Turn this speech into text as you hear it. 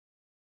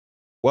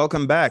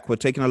Welcome back. We're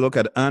taking a look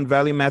at earned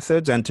value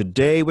methods, and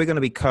today we're going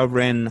to be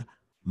covering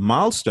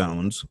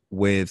milestones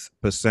with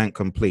percent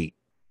complete,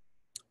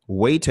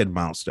 weighted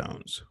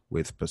milestones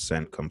with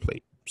percent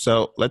complete.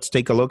 So let's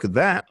take a look at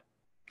that.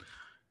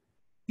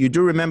 You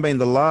do remember in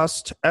the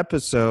last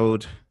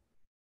episode,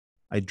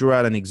 I drew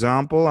out an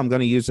example. I'm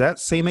going to use that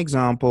same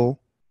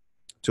example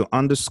to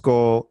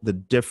underscore the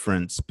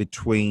difference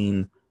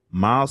between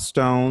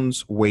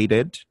milestones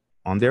weighted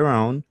on their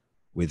own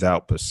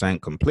without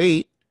percent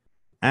complete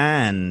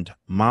and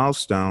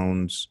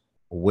milestones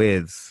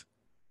with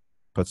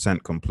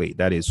percent complete,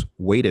 that is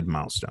weighted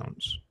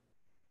milestones.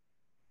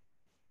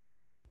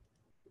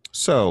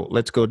 So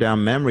let's go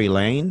down memory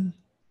lane.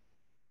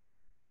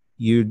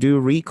 You do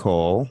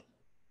recall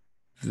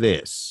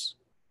this.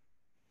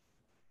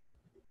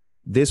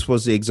 This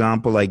was the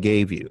example I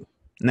gave you.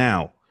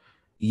 Now,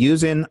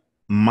 using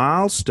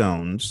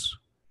milestones,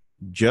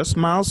 just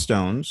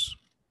milestones,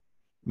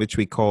 which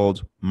we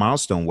called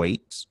milestone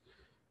weights,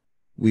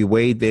 we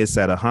weighed this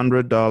at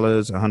 $100,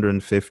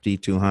 $150,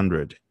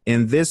 $200.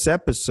 In this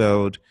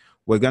episode,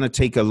 we're going to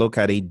take a look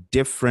at a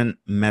different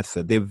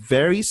method. They're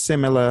very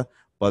similar,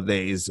 but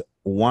there is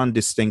one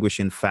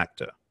distinguishing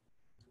factor.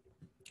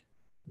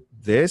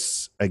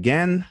 This,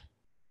 again,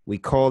 we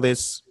call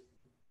this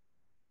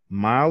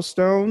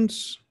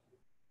milestones.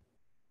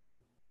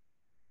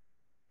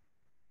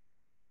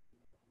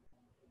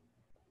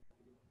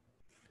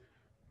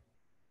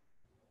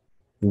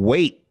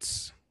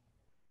 Weights.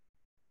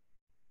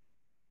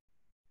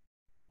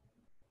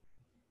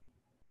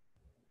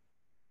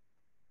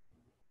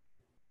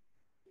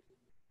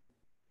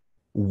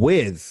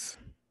 With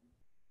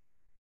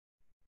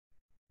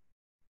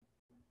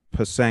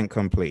percent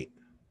complete.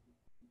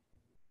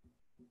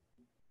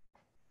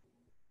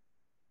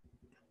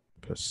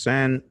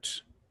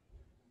 Percent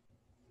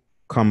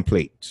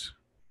complete.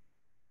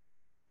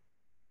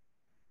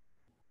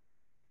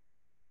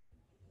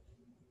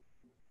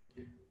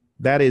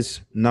 That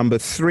is number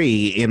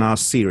 3 in our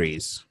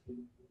series.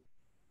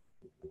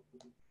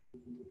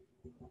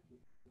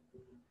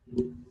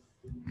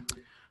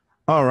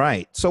 All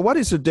right, so what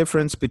is the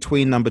difference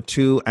between number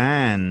 2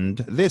 and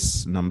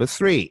this number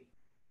 3?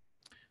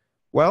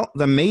 Well,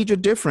 the major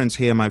difference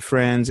here, my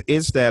friends,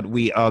 is that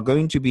we are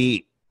going to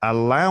be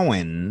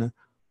allowing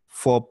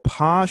for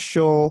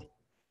partial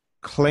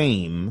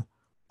claim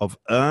of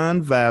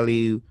earned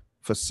value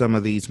for some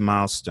of these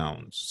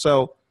milestones.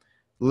 So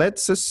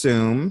let's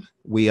assume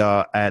we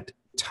are at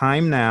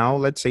time now.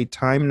 Let's say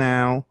time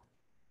now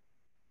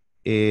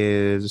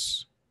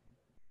is...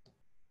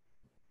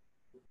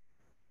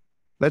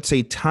 Let's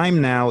say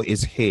time now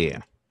is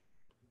here.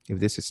 If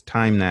this is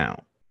time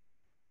now.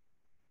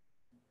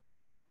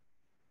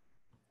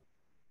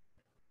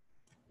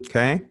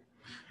 Okay.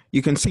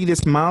 You can see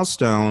this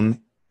milestone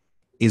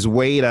is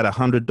weighed at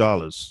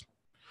 $100.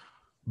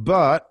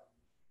 But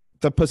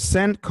the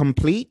percent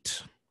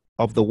complete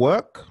of the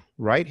work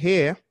right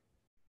here,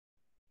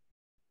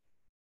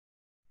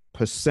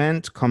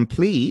 percent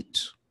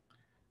complete,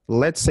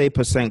 let's say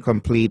percent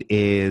complete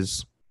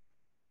is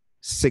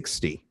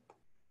 60%.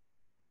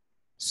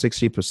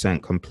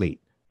 60% complete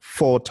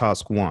for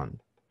task 1,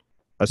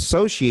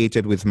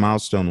 associated with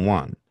milestone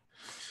 1.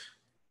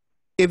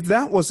 If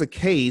that was the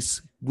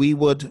case, we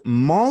would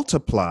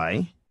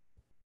multiply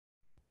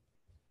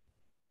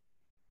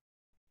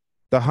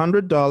the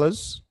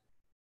 $100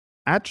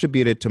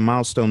 attributed to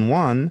milestone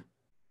 1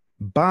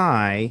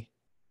 by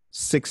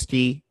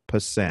 60%.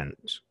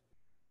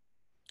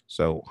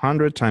 So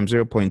 100 times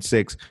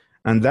 0.6,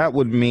 and that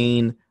would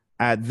mean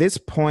at this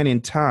point in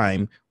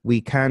time,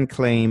 we can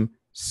claim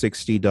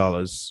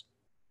 $60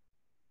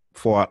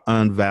 for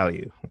earned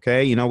value.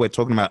 Okay, you know, we're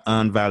talking about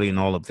earned value in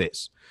all of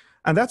this.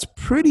 And that's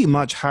pretty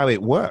much how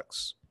it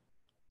works.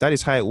 That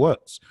is how it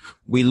works.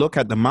 We look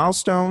at the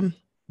milestone,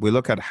 we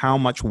look at how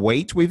much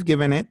weight we've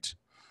given it,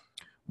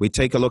 we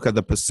take a look at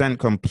the percent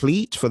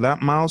complete for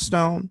that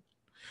milestone,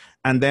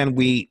 and then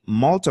we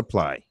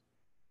multiply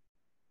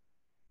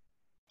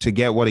to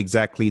get what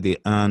exactly the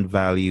earned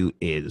value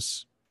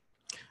is.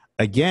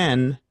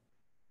 Again,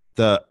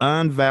 the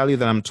earned value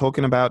that I'm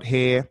talking about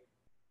here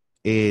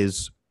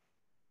is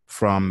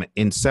from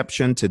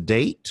inception to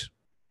date.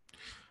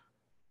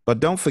 But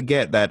don't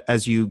forget that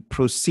as you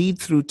proceed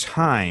through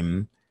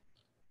time,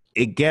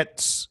 it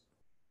gets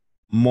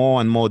more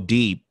and more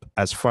deep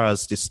as far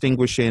as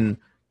distinguishing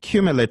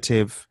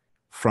cumulative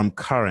from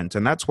current.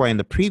 And that's why in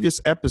the previous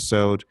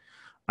episode,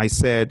 I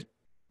said,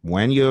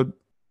 when you're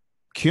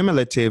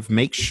cumulative,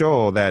 make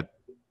sure that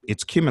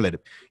it's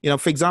cumulative. You know,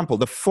 for example,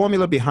 the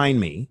formula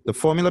behind me,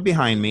 this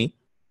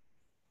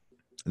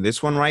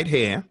one right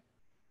here,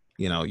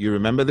 you know, you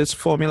remember this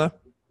formula?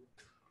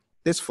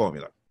 This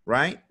formula,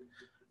 right?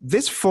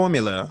 This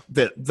formula,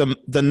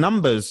 the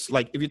numbers,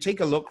 like if you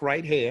take a look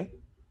right here,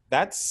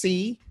 that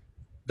C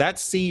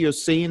you're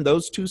seeing,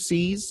 those 2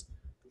 C's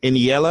in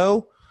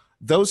yellow,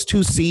 those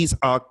 2 C's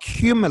are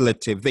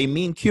cumulative. They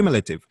mean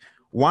cumulative.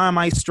 Why am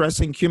I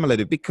stressing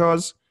cumulative?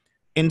 Because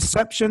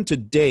inception to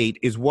date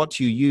is what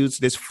you use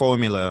this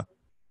formula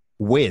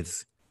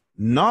with,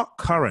 not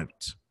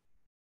current.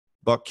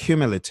 but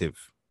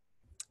cumulative.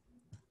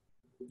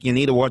 You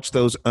need to watch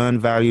those Earn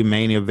Value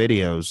Mania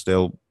videos.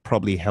 They'll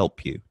probably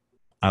help you.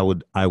 I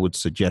would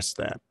suggest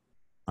that.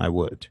 I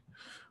would.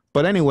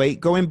 But anyway,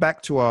 going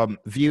back to our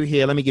view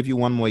here, let me give you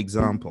one more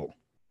example.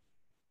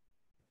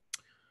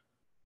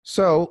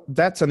 So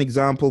that's an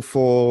example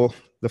for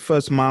the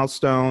first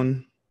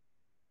milestone.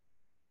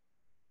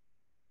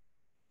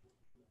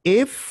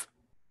 If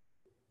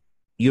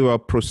you are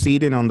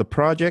proceeding on the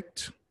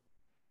project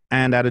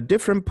and at a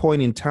different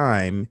point in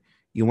time,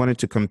 you wanted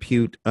to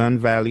compute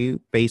earned value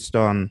based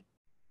on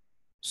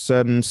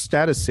certain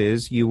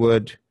statuses,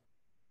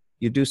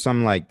 you do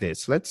something like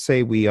this. Let's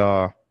say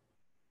we're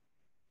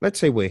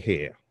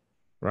here,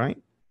 right?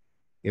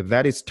 If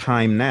that is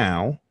time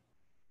now,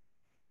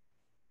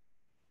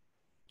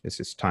 this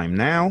is time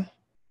now.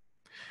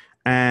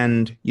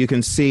 And you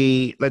can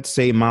see, let's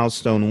say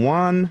milestone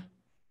 1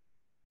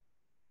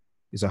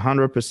 is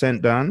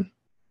 100% done.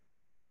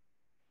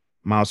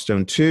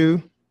 Milestone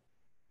 2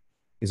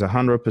 is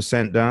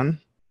 100%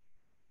 done.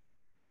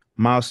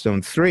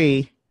 Milestone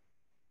 3,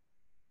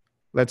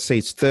 let's say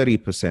it's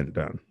 30%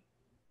 done.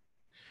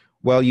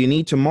 Well, you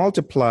need to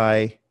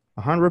multiply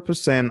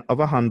 100% of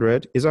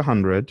 100 is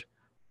 100.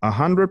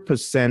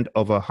 100%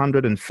 of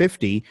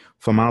 150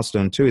 for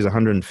milestone 2 is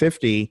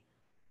 150.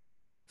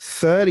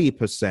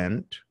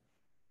 30%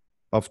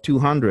 of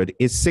 200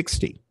 is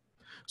 60.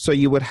 So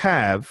you would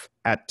have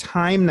at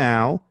time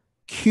now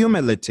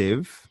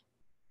cumulative,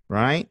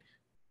 right?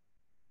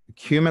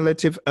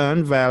 Cumulative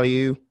earned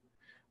value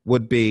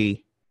would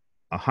be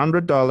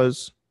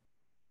 $100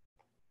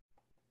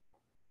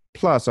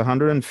 plus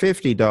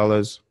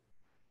 $150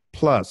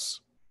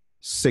 plus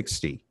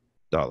 $60.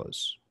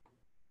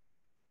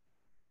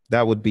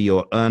 That would be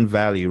your earned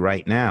value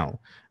right now.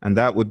 And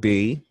that would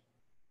be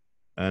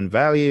earned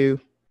value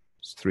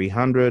is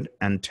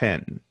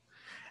 310.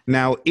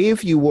 Now,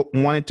 if you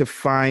wanted to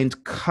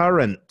find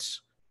current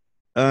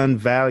earned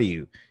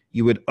value,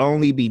 you would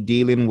only be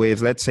dealing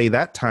with, let's say,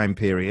 that time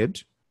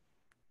period.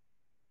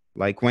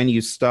 Like when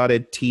you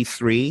started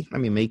T3, let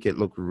me make it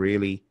look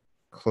really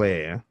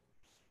clear.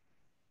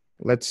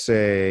 Let's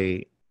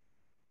say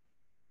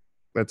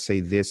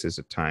this is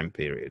a time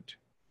period.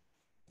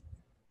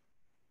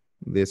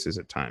 This is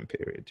a time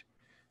period.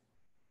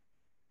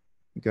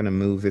 I'm going to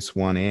move this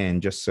one in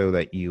just so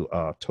that you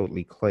are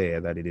totally clear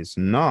that it is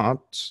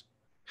not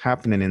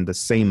happening in the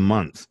same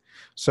month.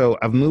 So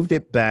I've moved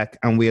it back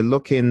and we're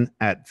looking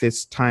at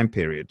this time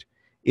period.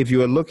 If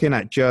you are looking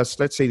at just,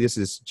 let's say this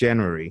is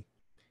January.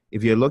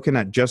 If you're looking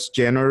at just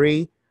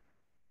January,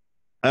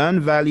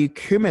 earned value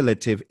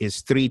cumulative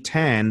is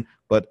 310,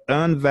 but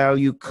earned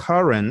value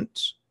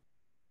current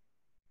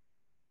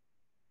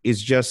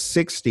is just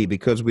 60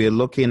 because we're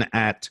looking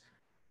at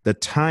the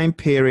time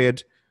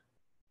period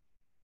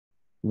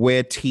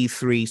where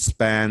T3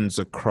 spans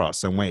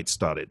across and where it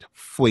started,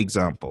 for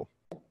example.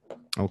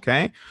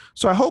 Okay,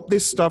 so I hope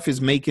this stuff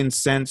is making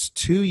sense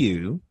to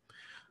you.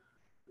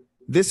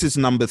 This is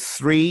number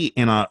 3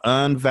 in our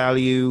earned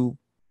value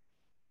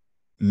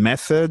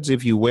methods,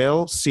 if you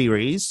will,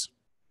 series.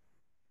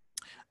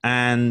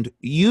 And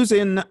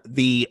using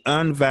the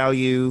earned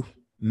value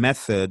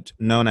method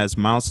known as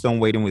milestone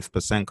weighting with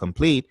percent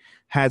complete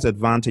has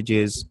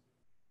advantages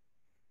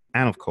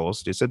and, of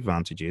course,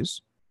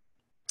 disadvantages.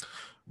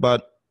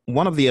 But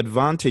one of the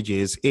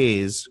advantages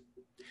is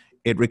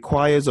it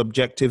requires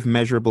objective,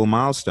 measurable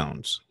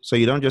milestones. So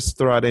you don't just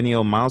throw out any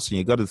old milestone.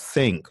 You got to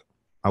think,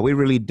 are we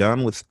really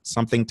done with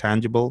something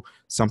tangible,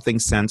 something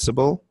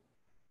sensible?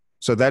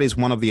 So that is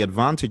one of the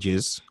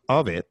advantages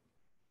of it.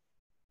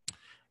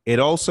 It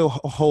also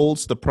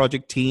holds the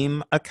project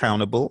team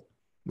accountable,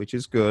 which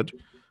is good.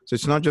 So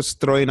it's not just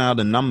throwing out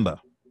a number.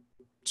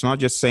 It's not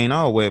just saying,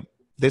 oh, we're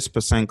this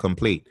percent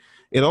complete.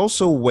 It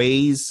also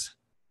weighs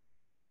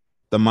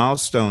the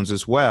milestones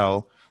as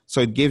well.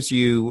 So it gives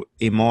you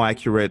a more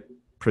accurate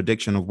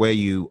prediction of where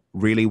you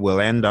really will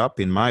end up,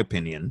 in my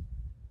opinion.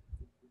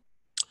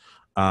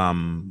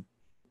 And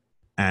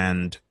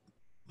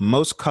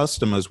most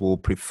customers will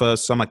prefer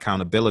some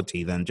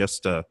accountability than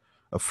just a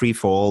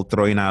free-for-all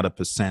throwing out a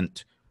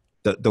percent.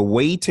 The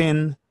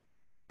weighting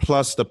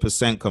plus the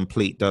percent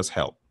complete does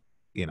help,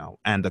 you know,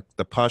 and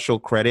the partial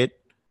credit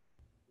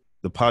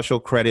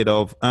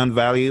of earned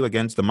value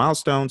against the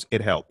milestones,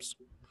 it helps.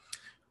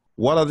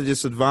 What are the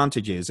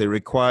disadvantages? It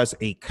requires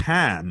a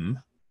CAM.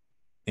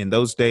 In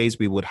those days,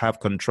 we would have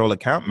control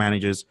account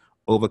managers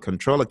over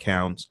control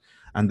accounts,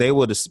 and they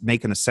would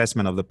make an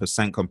assessment of the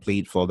percent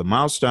complete for the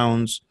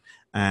milestones.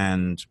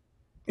 And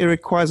it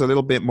requires a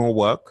little bit more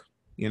work,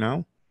 you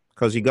know,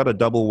 because you got a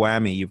double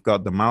whammy. You've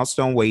got the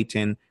milestone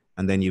weighting,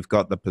 and then you've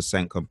got the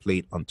percent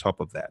complete on top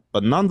of that.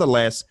 But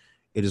nonetheless,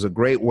 it is a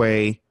great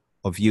way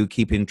of you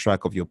keeping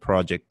track of your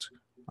project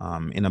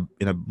in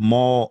a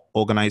more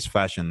organized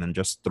fashion than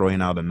just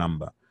throwing out a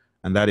number.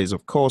 And that is,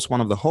 of course,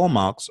 one of the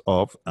hallmarks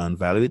of earned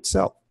value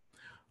itself.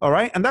 All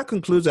right, and that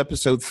concludes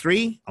episode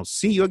 3. I'll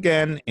see you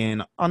again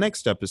in our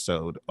next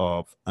episode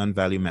of Earned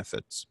Value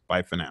Methods.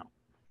 Bye for now.